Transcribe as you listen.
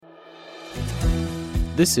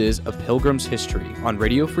This is A Pilgrim's History on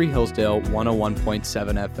Radio Free Hillsdale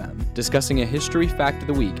 101.7 FM, discussing a history fact of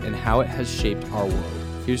the week and how it has shaped our world.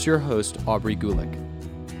 Here's your host, Aubrey Gulick.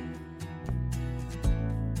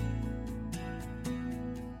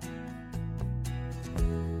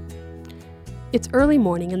 It's early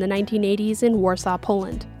morning in the 1980s in Warsaw,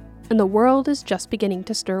 Poland, and the world is just beginning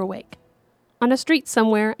to stir awake. On a street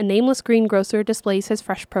somewhere, a nameless greengrocer displays his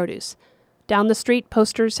fresh produce. Down the street,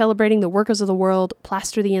 posters celebrating the workers of the world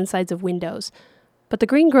plaster the insides of windows. But the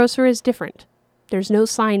greengrocer is different. There's no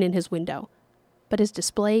sign in his window, but his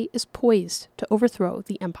display is poised to overthrow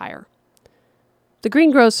the empire. The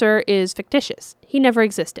greengrocer is fictitious. He never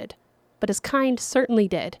existed, but his kind certainly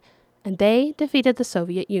did, and they defeated the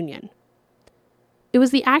Soviet Union. It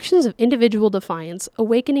was the actions of individual defiance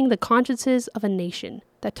awakening the consciences of a nation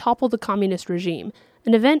that toppled the communist regime,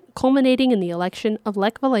 an event culminating in the election of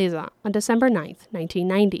Lech Walesa on December 9,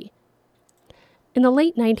 1990. In the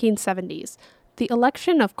late 1970s, the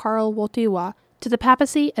election of Karol Wojtyła to the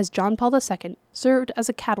papacy as John Paul II served as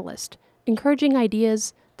a catalyst, encouraging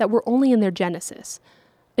ideas that were only in their genesis.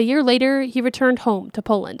 A year later, he returned home to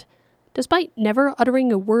Poland. Despite never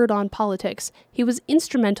uttering a word on politics, he was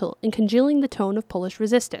instrumental in congealing the tone of Polish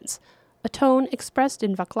resistance, a tone expressed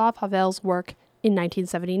in Václav Havel's work in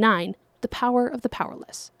 1979, The Power of the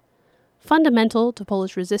Powerless. Fundamental to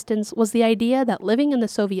Polish resistance was the idea that living in the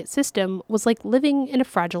Soviet system was like living in a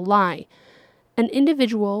fragile lie. An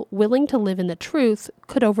individual willing to live in the truth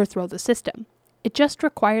could overthrow the system. It just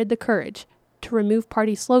required the courage to remove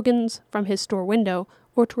party slogans from his store window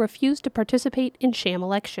or to refuse to participate in sham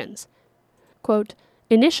elections. Quote,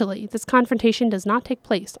 "Initially, this confrontation does not take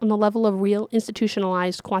place on the level of real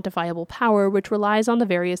institutionalized quantifiable power which relies on the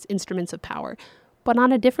various instruments of power, but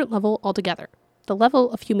on a different level altogether, the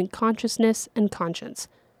level of human consciousness and conscience,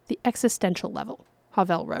 the existential level,"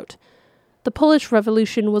 Havel wrote. The Polish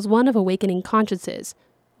Revolution was one of awakening consciences.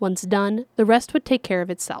 Once done, the rest would take care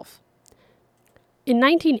of itself. In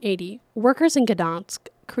 1980, workers in Gdansk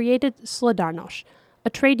created Solidarność,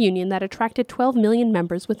 a trade union that attracted 12 million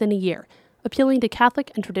members within a year, appealing to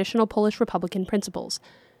Catholic and traditional Polish Republican principles.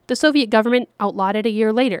 The Soviet government outlawed it a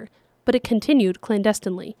year later, but it continued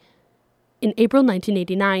clandestinely. In April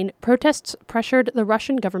 1989, protests pressured the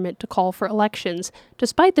Russian government to call for elections.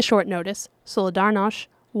 Despite the short notice, Solidarność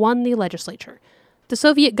won the legislature. The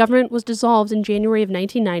Soviet government was dissolved in January of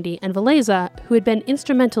 1990, and Walesa, who had been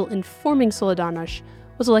instrumental in forming Solidarność,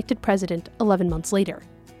 was elected president 11 months later.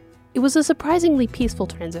 It was a surprisingly peaceful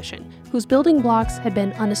transition, whose building blocks had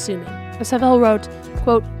been unassuming. As Havel wrote,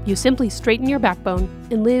 quote, "You simply straighten your backbone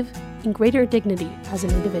and live in greater dignity as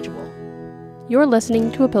an individual." You're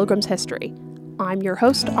listening to A Pilgrim's History. I'm your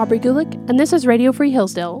host, Aubrey Gulick, and this is Radio Free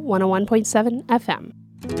Hillsdale 101.7 FM.